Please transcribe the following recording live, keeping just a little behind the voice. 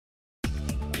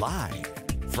Live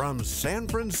from San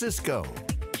Francisco,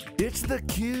 it's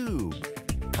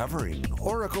theCUBE, covering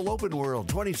Oracle OpenWorld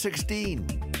 2016.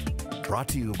 Brought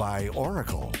to you by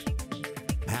Oracle.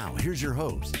 Now, here's your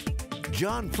hosts,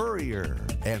 John Furrier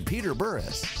and Peter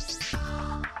Burris.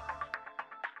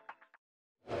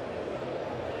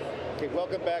 Okay,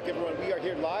 welcome back everyone. We are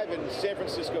here live in San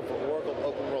Francisco for Oracle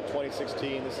OpenWorld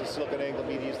 2016. This is SiliconANGLE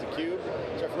Media's theCUBE.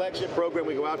 It's our flagship program.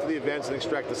 We go out to the events and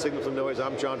extract the signal from noise.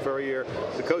 I'm John Furrier,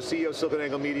 the co-CEO of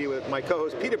SiliconANGLE Media, with my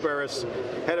co-host Peter Burris,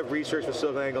 head of research for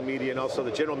SiliconANGLE Media, and also the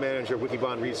general manager of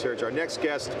Wikibon Research. Our next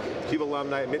guest, CUBE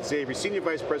alumni, Amit Zavery, senior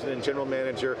vice president and general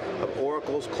manager of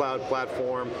Oracle's cloud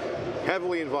platform,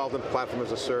 heavily involved in platform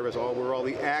as a service, where all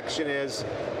the action is,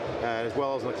 as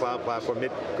well as on the cloud platform.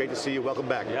 Amit, great to see you, welcome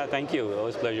back. Yeah, thank you,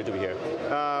 always a pleasure to be here.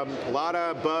 A lot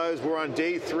of buzz, we're on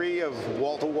day 3 of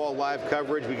wall-to-wall live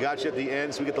coverage. We got you at the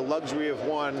end, so we get the luxury of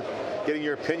one, getting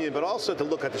your opinion, but also to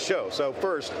look at the show. So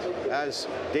first, as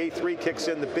day 3 kicks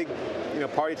in, the big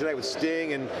party tonight with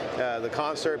Sting and the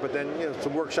concert, but then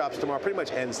some workshops tomorrow, pretty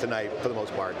much ends tonight for the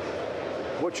most part.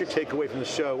 What's your takeaway from the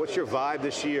show? What's your vibe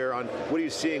this year on what are you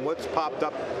seeing? What's popped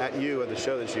up at you at the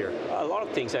show this year? A lot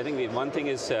of things. I think one thing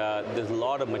is there's a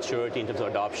lot of maturity in terms of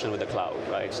adoption with the cloud,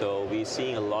 right? So we're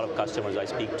seeing a lot of customers I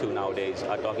speak to nowadays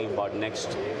are talking about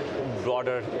next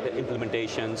broader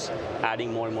implementations,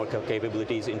 adding more and more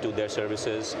capabilities into their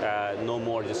services, no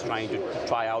more just trying to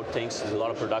try out things. There's a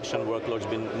lot of production workloads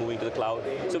been moving to the cloud.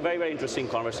 So very, very interesting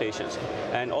conversations.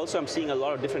 And also I'm seeing a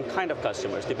lot of different kind of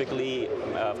customers. Typically,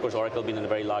 of course, Oracle being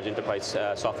a very large enterprise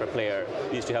software player,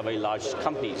 we used to have very large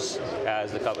companies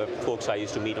as the folks I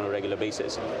used to meet on a regular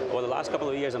basis. Over the last couple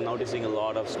of years, I'm noticing a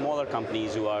lot of smaller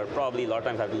companies who are probably a lot of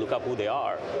times have to look up who they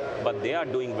are, but they are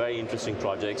doing very interesting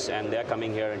projects and they're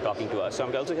coming here and talking to us. So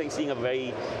I'm also seeing a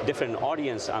very different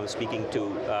audience I'm speaking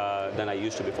to than I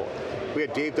used to before. We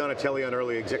had Dave Donatelli on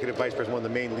earlier, executive vice president, one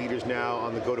of the main leaders now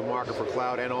on the go-to-market for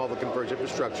cloud and all the converged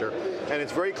infrastructure. And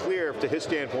it's very clear to his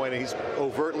standpoint, and he's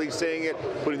overtly saying it,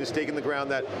 putting the stake in the ground,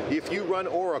 that if you run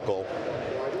Oracle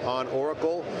on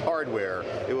Oracle hardware,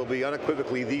 it will be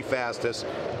unequivocally the fastest,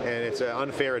 and it's an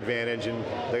unfair advantage, and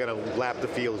they're going to lap the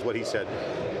field, is what he said.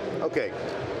 Okay,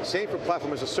 same for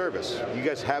platform as a service. You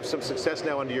guys have some success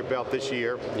now under your belt this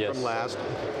year from last.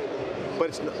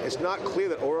 But it's not clear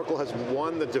that Oracle has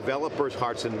won the developers'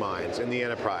 hearts and minds in the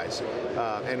enterprise.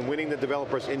 And winning the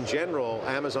developers in general,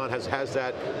 Amazon has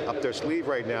that up their sleeve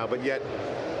right now, but yet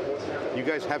you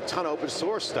guys have a ton of open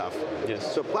source stuff.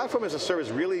 Yes. So platform as a service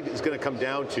really is going to come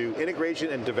down to integration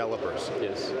and developers.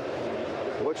 Yes.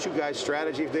 What's you guys'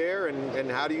 strategy there,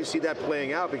 and how do you see that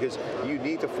playing out? Because you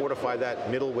need to fortify that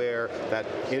middleware, that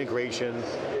integration,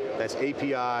 that's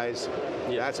APIs,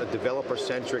 that's a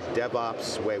developer-centric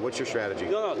DevOps way. What's your strategy?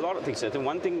 No, a lot of things. I think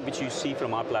one thing which you see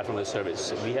from our platform as a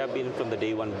service, we have been from the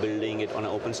day one building it on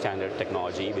an open standard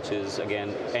technology, which is again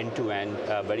end-to-end,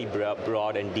 very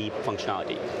broad and deep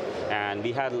functionality. And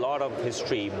we had a lot of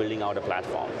history building out a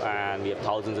platform, and we have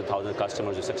thousands and thousands of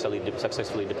customers who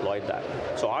successfully deployed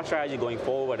that. So our strategy going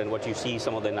forward, and what you see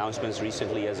some of the announcements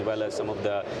recently, as well as some of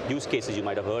the use cases you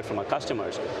might have heard from our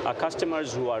customers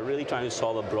who are really trying to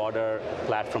solve a broader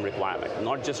platform requirement,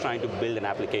 not just trying to build an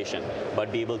application,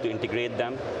 but be able to integrate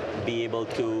them, be able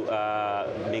to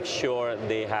make sure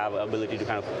they have ability to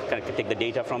kind of take the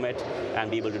data from it and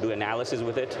be able to do analysis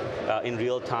with it in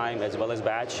real time as well as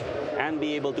batch, and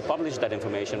be able to publish that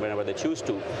information whenever they choose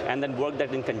to, and then work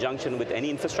that in conjunction with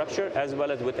any infrastructure as well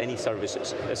as with any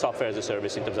services, software as a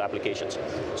service in terms of applications.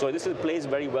 So this plays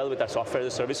very well with our software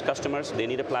as a service customers. They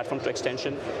need a platform to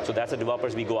extension, so that's the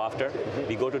developers we go after.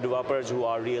 We go to developers who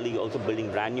are really also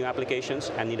building brand new applications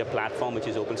and need a platform which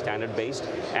is open standard based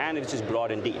and which is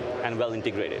broad and deep and well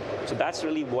integrated. So that's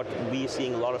really what we're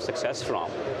seeing a lot of success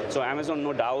from. So Amazon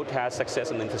no doubt has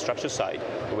success on the infrastructure side,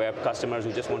 where customers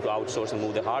who just want to outsource and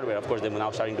move their hardware, of course they're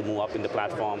now starting to move up in the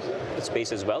platform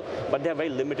space as well, but they have a very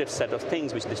limited set of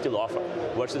things which they still offer.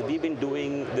 Versus we've been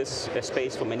doing this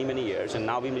space for many, many years, and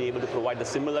now we've been able to provide the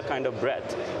similar kind of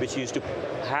breadth which you used to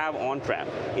have on-prem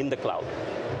in the cloud.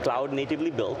 Cloud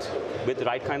natively built with the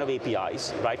right kind of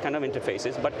APIs, right kind of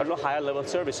interfaces, but a higher level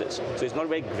services. So it's not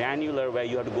very granular where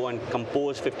you have to go and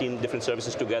compose 15 different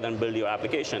services together and build your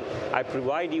application. I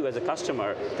provide you as a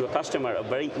customer, a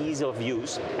very ease of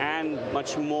use and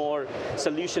much more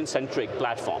solution-centric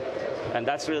platform. And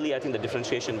that's really, I think, the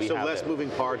differentiation we have. So less moving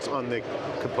parts on the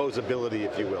composability,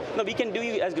 if you will. No, we can do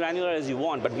as granular as you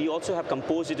want, but we also have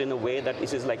composed it in a way that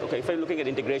it is like, okay, if I'm looking at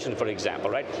integration, for example,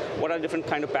 right? What are different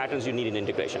kind of patterns you need in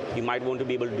integration? integration. You might want to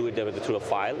be able to do it through a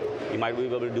file. You might be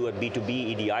able to do a B2B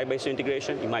EDI-based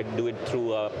integration. You might do it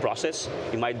through a process.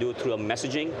 You might do it through a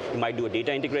messaging. You might do a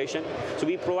data integration. So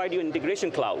we provide you an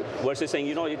integration cloud versus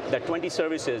saying, that 20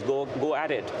 services, go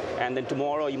at it. And then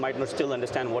tomorrow you might not still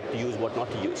understand what to use, what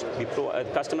not to use.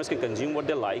 Customers can consume what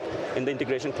they like in the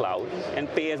integration cloud and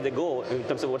pay as they go in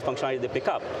terms of what functionality they pick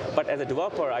up. But as a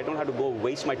developer, I don't have to go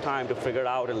waste my time to figure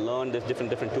out and learn this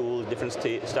different tools, different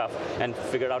stuff, and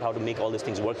figure out how to make all these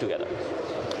things work together.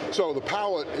 So the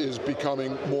palette is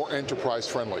becoming more enterprise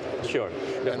friendly. Sure.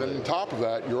 Definitely. And then on top of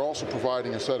that, you're also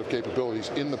providing a set of capabilities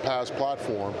in the PaaS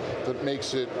platform that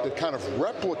makes it, that kind of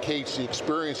replicates the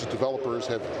experience that developers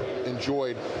have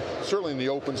enjoyed, certainly in the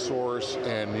open source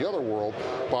and the other world,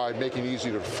 by making it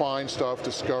easy to find stuff,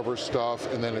 discover stuff,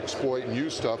 and then exploit and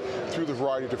use stuff through the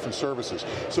variety of different services.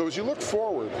 So as you look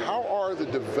forward, how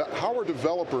are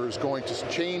developers going to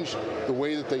change the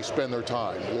way that they spend their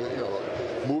time?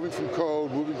 Moving from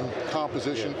code, moving from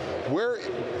composition,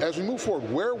 as we move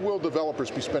forward, where will developers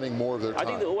be spending more of their time? I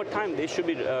think that over time they should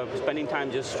be spending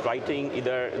time just writing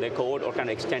either their code or kind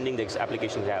of extending the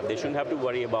applications they have. They shouldn't have to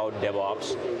worry about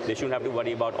DevOps. They shouldn't have to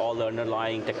worry about all the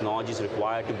underlying technologies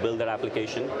required to build that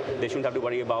application. They shouldn't have to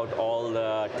worry about all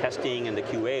the testing and the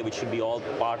QA, which should be all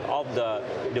part of the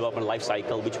development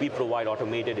lifecycle, which we provide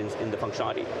automated in the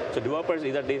functionality. So developers,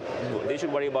 either they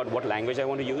should worry about what language I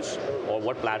want to use or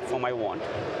what platform I want,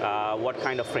 what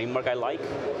kind of framework I like,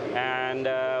 and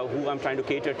who I'm trying to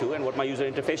cater to, and what my user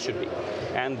interface should be.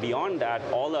 And beyond that,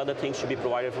 all the other things should be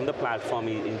provided from the platform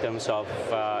in terms of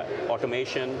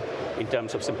automation, in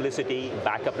terms of simplicity,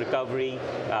 backup recovery,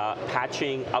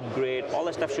 patching, upgrade, all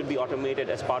that stuff should be automated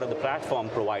as part of the platform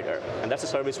provider. And that's a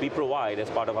service we provide as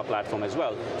part of our platform as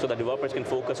well, so that developers can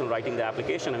focus on writing the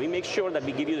application. And we make sure that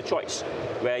we give you the choice,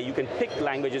 where you can pick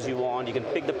languages you want, you can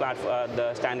pick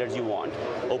the standards you want,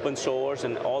 open source,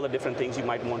 and all the different things you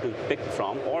might want to pick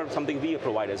from, or something we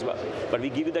provide as well. But we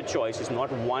give you that choice, it's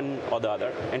not one or the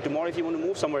other. And tomorrow if you want to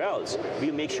move somewhere else,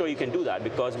 we'll make sure you can do that,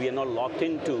 because we are not locked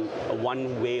into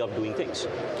one way of doing things.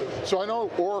 So I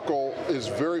know Oracle is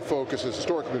very focused, has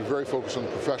historically been very focused on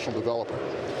the professional developer.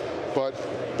 But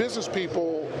business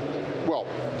people, well,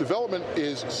 development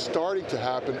is starting to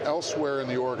happen elsewhere in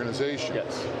the organization,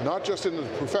 yes. Not just in the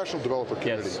professional developer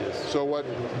community. Yes. So what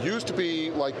used to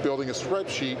be like building a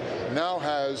spreadsheet now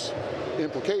has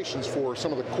implications for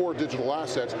some of the core digital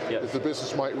assets that the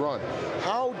business might run.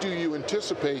 How do you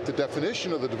anticipate the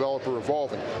definition of the developer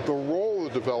evolving, the role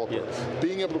of the developer,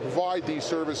 being able to provide these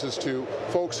services to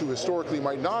folks who historically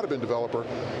might not have been developer,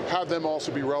 have them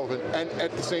also be relevant, and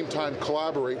at the same time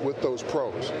collaborate with those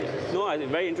pros? No, a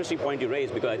very interesting point you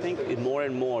raised, because I think more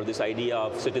and more this idea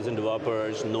of citizen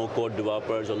developers, no-code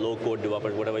developers, or low-code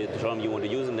developers, whatever term you want to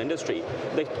use in the industry,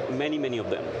 there's many of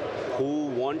them who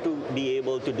want to be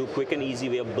able to do quick and easy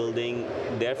way of building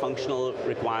their functional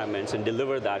requirements and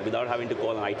deliver that without having to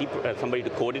call an IT, somebody to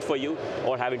code it for you,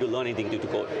 or having to learn anything to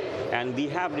code. And we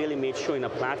have really made sure in a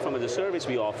platform as a service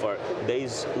we offer, there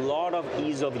is a lot of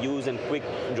ease of use and quick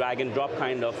drag and drop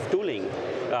kind of tooling.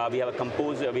 We have a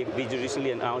composer, we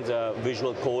recently announced a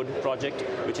visual code project,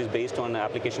 which is based on an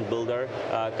application builder,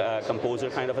 composer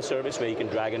kind of a service, where you can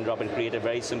drag and drop and create a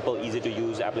very simple, easy to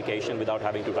use application without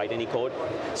having to write any code.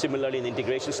 Similarly, in the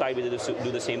integration side, we do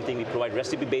the same thing. We provide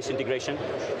recipe-based integration,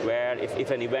 where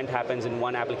if an event happens in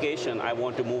one application, I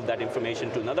want to move that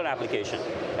information to another application.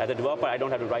 As a developer, I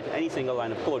don't have to write any single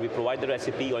line of code. We provide the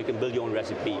recipe, or you can build your own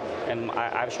recipe. And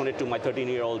I've shown it to my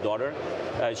 13-year-old daughter.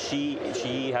 She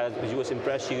was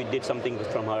impressed. She did something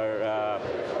from her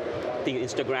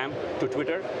Instagram to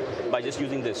Twitter by just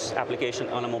using this application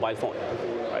on a mobile phone.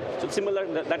 Right. So similar,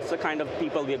 that's the kind of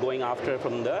people we are going after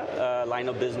from the line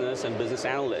of business and business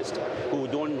analysts who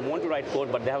don't want to write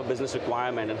code, but they have a business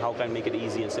requirement, and how can I make it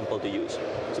easy and simple to use.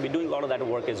 So we're doing a lot of that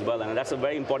work as well, and that's a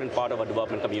very important part of our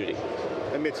development community.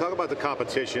 I mean, talk about the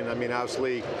competition. I mean,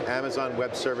 obviously, Amazon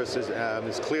Web Services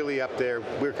is clearly up there.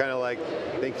 We're kind of like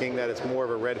thinking that it's more of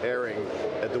a red herring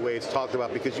at the way it's talked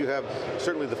about, because you have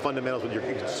certainly the fundamentals with your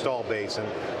install base,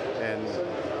 and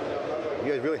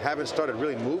you guys really haven't started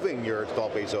really moving your install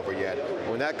base over yet.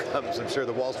 When that comes, I'm sure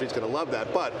the Wall Street's going to love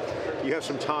that, but you have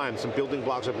some time, some building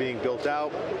blocks are being built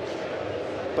out.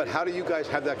 But how do you guys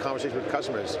have that conversation with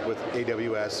customers, with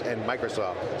AWS and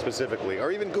Microsoft specifically,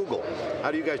 or even Google? How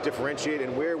do you guys differentiate,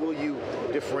 and where will you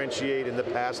differentiate in the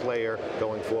PaaS layer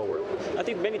going forward? I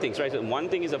think many things, right? So one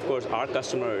thing is, of course, our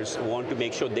customers want to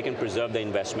make sure they can preserve their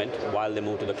investment while they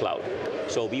move to the cloud.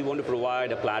 So we want to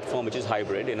provide a platform which is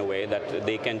hybrid in a way that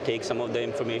they can take some of the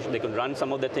information, they can run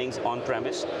some of the things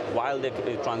on-premise while they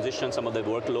transition some of the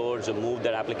workloads or move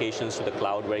their applications to the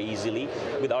cloud very easily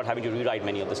without having to rewrite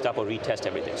many of the stuff or retest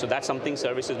everything. everything. So that's something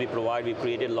services we provide. We've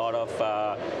created a lot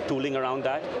of tooling around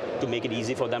that to make it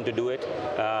easy for them to do it.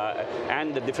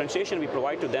 And the differentiation we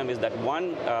provide to them is that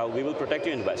one, we will protect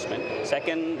your investment.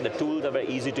 Second, the tools are very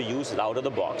easy to use out of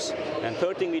the box. And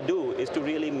third thing we do is to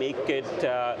really make it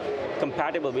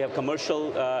compatible. We have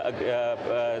commercial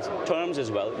terms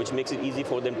as well, which makes it easy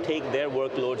for them to take their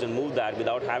workloads and move that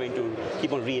without having to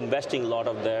keep on reinvesting a lot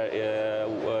of their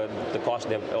the cost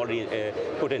they've already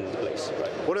put in place.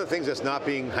 Right. One of the things that's not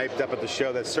being hyped up at the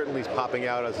show that certainly is popping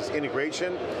out is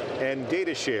integration and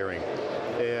data sharing.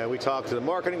 We talked to the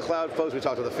marketing cloud folks, we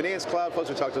talked to the finance cloud folks,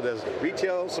 we talked to the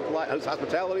retail, supply,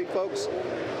 hospitality folks.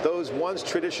 Those once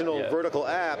traditional vertical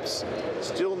apps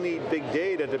still need big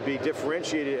data to be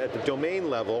differentiated at the domain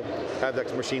level, have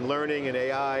that machine learning and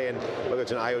AI, and whether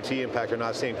it's an IoT impact or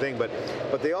not, same thing, but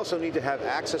they also need to have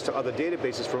access to other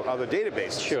databases from other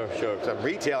databases. Sure, sure. So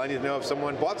retail, I need to know if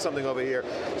someone bought something over here.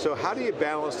 So how do you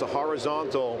balance the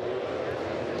horizontal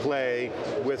play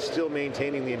with still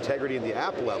maintaining the integrity in the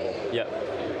app level? Yeah.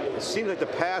 It seems like the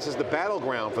PaaS is the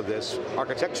battleground for this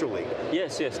architecturally.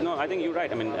 Yes, yes. No, I think you're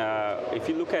right. I mean, if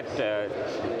you look at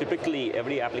typically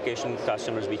every application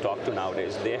customers we talk to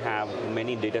nowadays, they have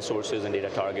many data sources and data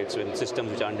targets and systems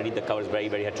which are underneath the covers very,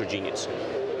 very heterogeneous.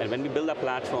 And when we build a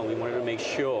platform, we wanted to make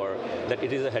sure that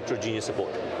it is a heterogeneous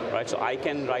support, right? So I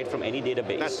can write from any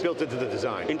database. That's built into the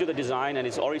design. Into the design, and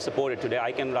it's already supported today.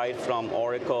 I can write from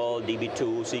Oracle,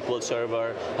 DB2, SQL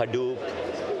Server, Hadoop,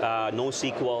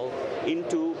 NoSQL,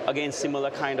 into, again, similar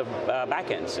kind of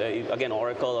backends. Again,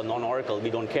 Oracle or non-Oracle,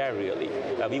 we don't care really.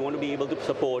 We want to be able to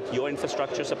support your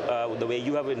infrastructure the way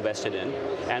you have invested in,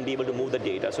 and be able to move the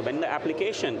data. So when the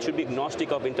application should be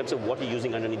agnostic of in terms of what you're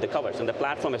using underneath the covers, and the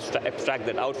platform abstract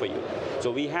that out for you.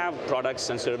 So we have products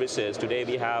and services. Today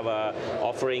we have an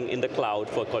offering in the cloud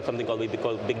for something called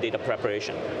big data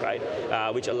preparation, right?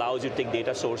 Which allows you to take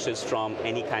data sources from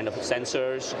any kind of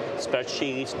sensors,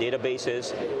 spreadsheets,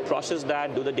 databases, process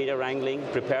that, do the data wrangling,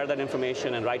 prepare that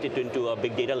information, and write it into a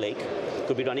big data lake.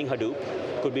 Could be running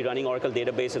Hadoop, could be running Oracle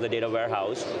database as a data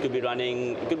warehouse, could be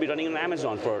running an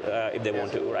Amazon for if they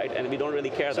want to, right? And we don't really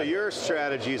care. So your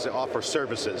strategy is to offer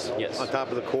services on top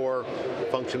of the core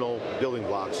functional building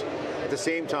blocks. At the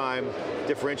same time,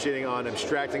 differentiating on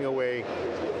abstracting away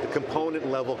the component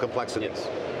level complexity. Yes.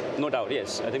 No doubt,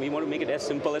 yes. I think we want to make it as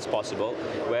simple as possible.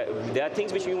 Where there are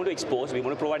things which we want to expose. We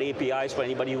want to provide APIs for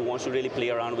anybody who wants to really play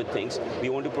around with things. We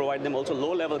want to provide them also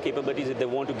low-level capabilities if they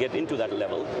want to get into that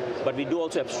level. But we do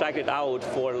also abstract it out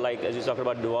for, like, as you talked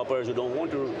about, developers who don't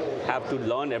want to have to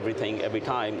learn everything every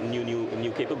time,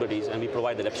 new capabilities, and we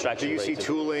provide that abstraction. Do you see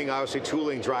tooling? Obviously,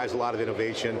 tooling drives a lot of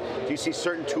innovation. Do you see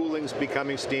certain toolings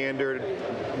becoming standard,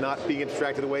 not being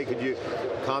abstracted away? Could you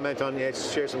comment on,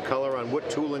 share some color on what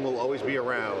tooling will always be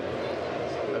around?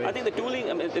 I think the tooling,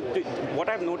 what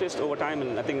I've noticed over time,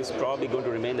 and I think it's probably going to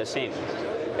remain the same,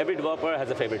 every developer has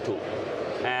a favorite tool.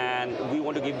 And we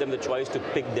want to give them the choice to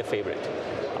pick their favorite.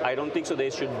 I don't think so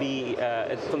they should be,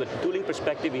 from the tooling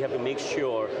perspective, we have to make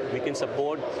sure we can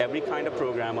support every kind of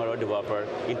programmer or developer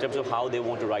in terms of how they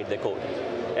want to write their code.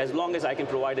 As long as I can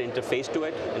provide an interface to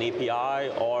it, an API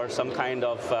or some kind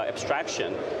of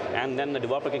abstraction, and then the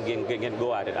developer can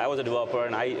go at it. I was a developer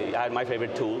and I had my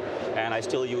favorite tool, and I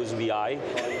still use VI.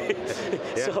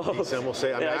 Some will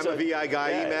say, I'm a VI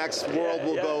guy, Emacs world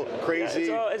will go crazy.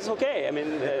 So it's okay, I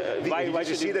mean, did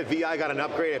you see that VI got an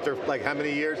upgrade after like how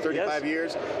many years, 35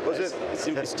 years? Was it?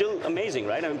 It's still amazing,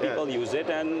 right? I mean, people use it,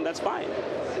 and that's fine.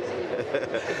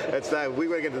 That's that. We're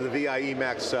going to get to the VI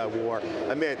Emacs war.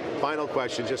 Amit, final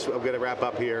question, just I'm going to wrap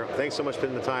up here. Thanks so much for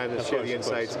spending the time to share the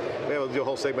insights. We'll do a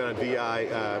whole segment on VI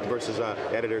versus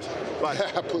editors. But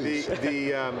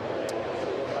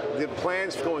the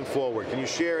plans going forward, can you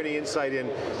share any insight in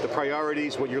the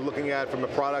priorities, what you're looking at from a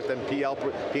product and P&L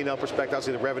perspective?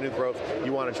 Obviously the revenue growth,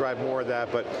 you want to drive more of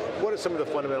that, but what are some of the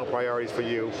fundamental priorities for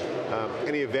you?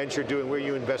 Any events you're doing, where are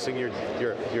you investing your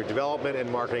development and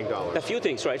marketing dollars? A few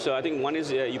things, right? So I think one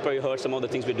is, you probably heard some of the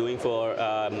things we're doing for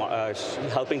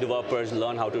helping developers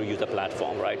learn how to use the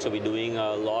platform, right? So we're doing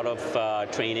a lot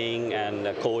of training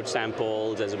and code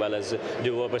samples, as well as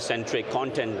developer-centric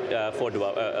content for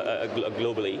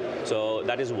globally. So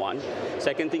that is one.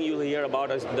 Second thing you'll hear about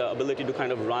is the ability to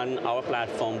kind of run our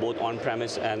platform both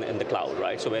on-premise and in the cloud,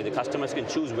 right? So where the customers can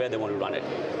choose where they want to run it.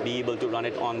 Be able to run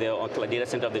it on their data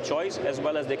center of their choice, as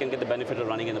well as they can get the benefit of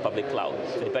running in the public cloud.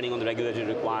 So depending on the regulatory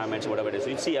requirements, whatever it is. So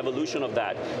you see evolution of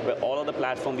that, where all of the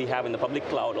platform we have in the public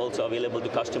cloud also available to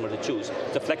customers to choose.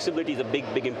 So flexibility is a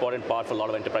big important part for a lot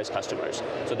of enterprise customers.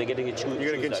 So they're getting to choose.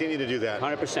 You're going to continue to do that?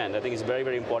 100%. I think it's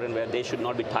very important where they should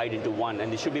not be tied into one,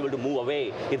 and they should be able to move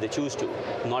away if if they choose to,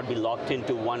 not be locked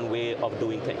into one way of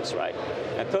doing things, right?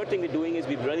 And third thing we're doing is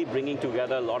we're really bringing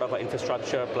together a lot of our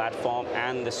infrastructure, platform,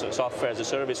 and the software as a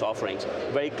service offerings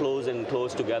very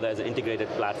close together as an integrated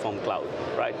platform cloud,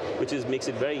 right? Which makes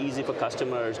it very easy for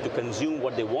customers to consume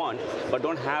what they want, but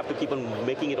don't have to keep on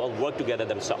making it all work together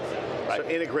themselves, right? So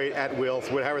integrate at will,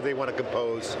 however they want to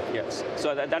compose. Yes,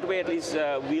 so that way at least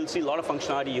we'll see a lot of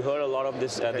functionality. You heard a lot of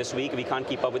this this week. We can't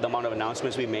keep up with the amount of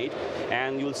announcements we made,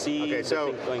 and you'll see. Okay,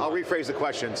 so I'll rephrase the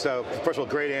question. So first of all,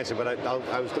 great answer, but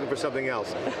I was looking for something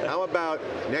else. How about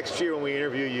next year when we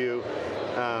interview you,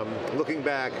 looking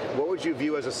back, what would you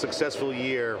view as a successful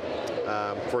year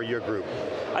for your group?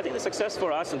 I think the success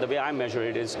for us, and the way I measure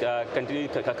it, is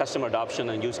continued customer adoption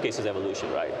and use cases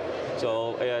evolution, right?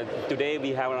 So today we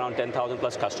have around 10,000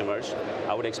 plus customers.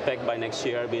 I would expect by next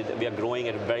year we are growing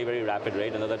at a very, very rapid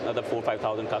rate, another 4,000 or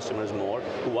 5,000 customers more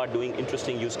who are doing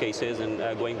interesting use cases and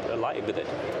going live with it.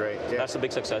 Great. Yeah. That's a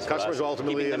big success Customers for us.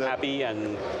 ultimately keeping them happy,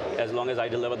 and as long as I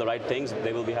deliver the right things,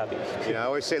 they will be happy. You know, I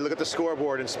always say look at the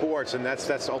scoreboard in sports, and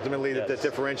that's ultimately the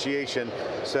differentiation.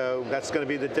 So that's going to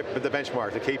be the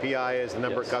benchmark. The KPI is the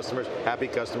number of customers, happy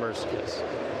customers. Yes.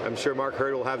 I'm sure Mark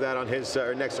Hurd will have that on his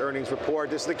next earnings report.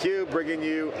 This is theCUBE, bringing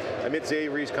you Amit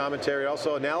Zavery's commentary,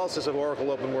 also analysis of Oracle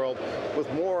OpenWorld,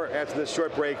 with more after this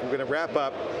short break. We're going to wrap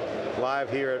up live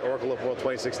here at Oracle OpenWorld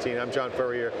 2016. I'm John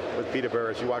Furrier with Peter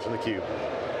Burris. You're watching theCUBE.